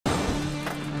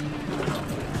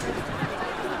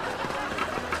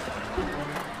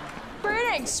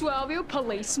Greetings, Swellview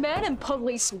policemen and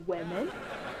policewomen.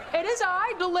 It is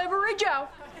I, Delivery Joe,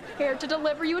 here to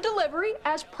deliver you a delivery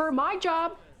as per my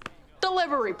job,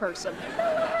 delivery person.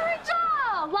 Delivery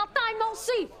Joe! Long time no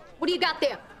see. What do you got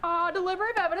there?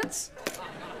 Delivery of evidence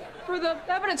for the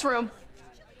evidence room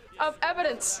of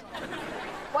evidence.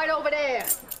 Right over there.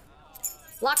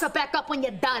 Lock her back up when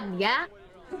you're done, yeah?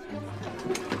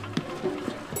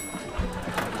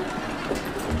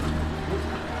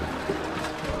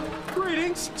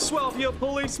 Greetings, Swellview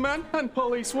policemen and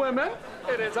policewomen.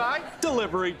 It is I,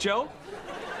 Delivery Joe.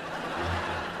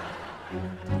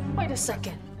 Wait a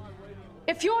second.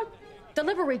 If you're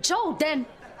Delivery Joe, then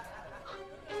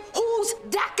who's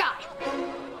that guy?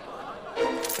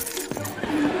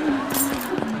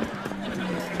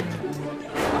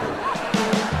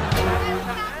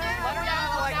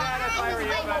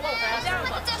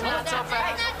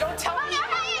 Don't tell me.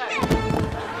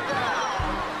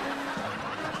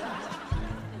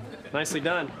 Nicely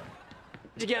done.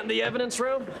 Did you get in the evidence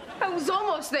room? I was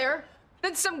almost there.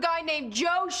 Then some guy named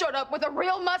Joe showed up with a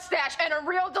real mustache and a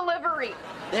real delivery.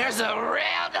 There's a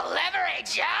real delivery,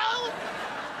 Joe?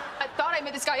 I thought I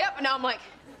made this guy up, and now I'm like,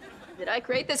 did I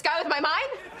create this guy with my mind?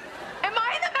 Am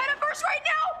I in the metaverse right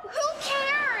now? Who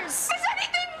cares? Is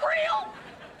anything real?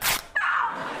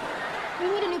 Ah! We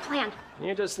need a new plan.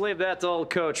 You just leave that to old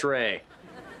Coach Ray.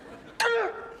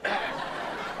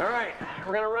 All right,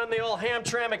 we're gonna run the old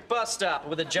Hamtramck bus stop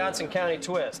with a Johnson County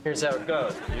twist. Here's how it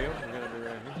goes.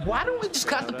 Why don't we just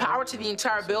cut the power to the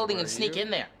entire building and sneak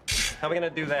in there? How are we gonna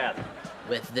do that?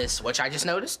 With this switch I just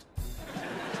noticed?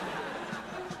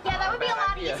 Yeah, that would be a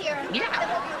lot easier Yeah. than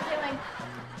what we were doing.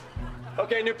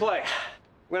 Okay, new play.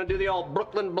 We're gonna do the old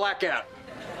Brooklyn blackout.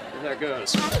 There it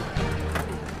goes.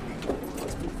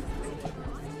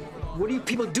 What are you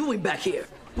people doing back here?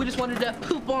 We just wanted to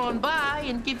poop on by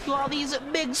and give you all these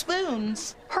big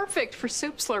spoons. Perfect for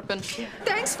soup slurping.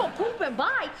 Thanks for pooping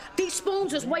by. These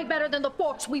spoons is way better than the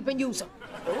forks we've been using.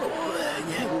 Yeah,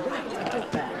 we're right.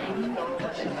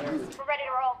 We're ready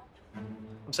to roll.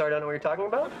 I'm sorry, I don't know what you're talking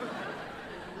about.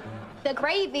 The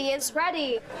gravy is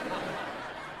ready.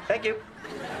 Thank you.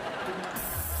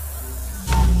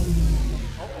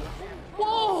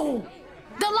 Whoa!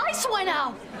 The lights went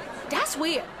out. That's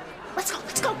weird. Let's go,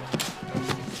 let's go.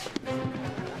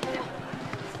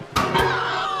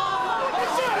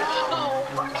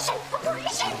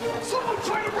 Someone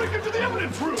trying to break into the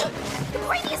evidence room! The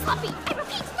gravy is fluffy. I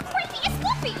repeat, the gravy is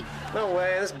fluffy. No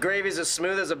way, this gravy's as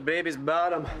smooth as a baby's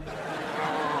bottom.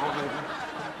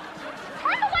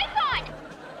 Turn the lights on.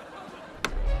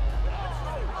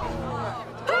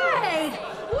 Hey!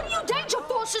 What are you danger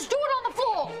forces doing on the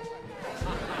floor?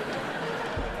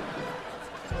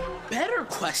 Better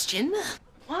question.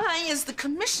 Why is the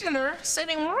commissioner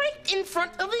sitting right in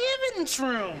front of the evidence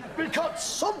room? Because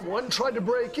someone tried to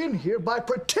break in here by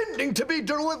pretending to be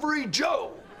Delivery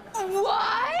Joe.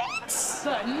 What?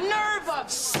 The nerve of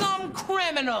some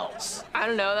criminals. I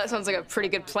don't know, that sounds like a pretty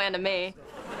good plan to me.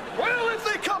 Well, if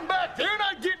they come back, they're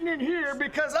not getting in here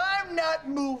because I'm not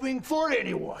moving for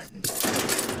anyone.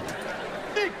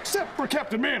 Except for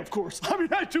Captain Man, of course. I mean,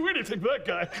 I'd do anything for that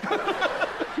guy.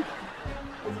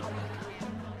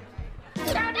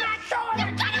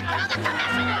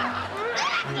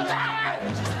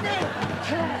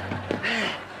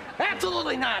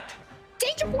 Absolutely not.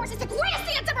 Danger Force is the greatest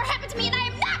thing that's ever happened to me, and I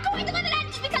am not going to let it end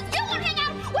just because you won't hang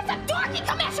out with the dorky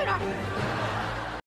commissioner.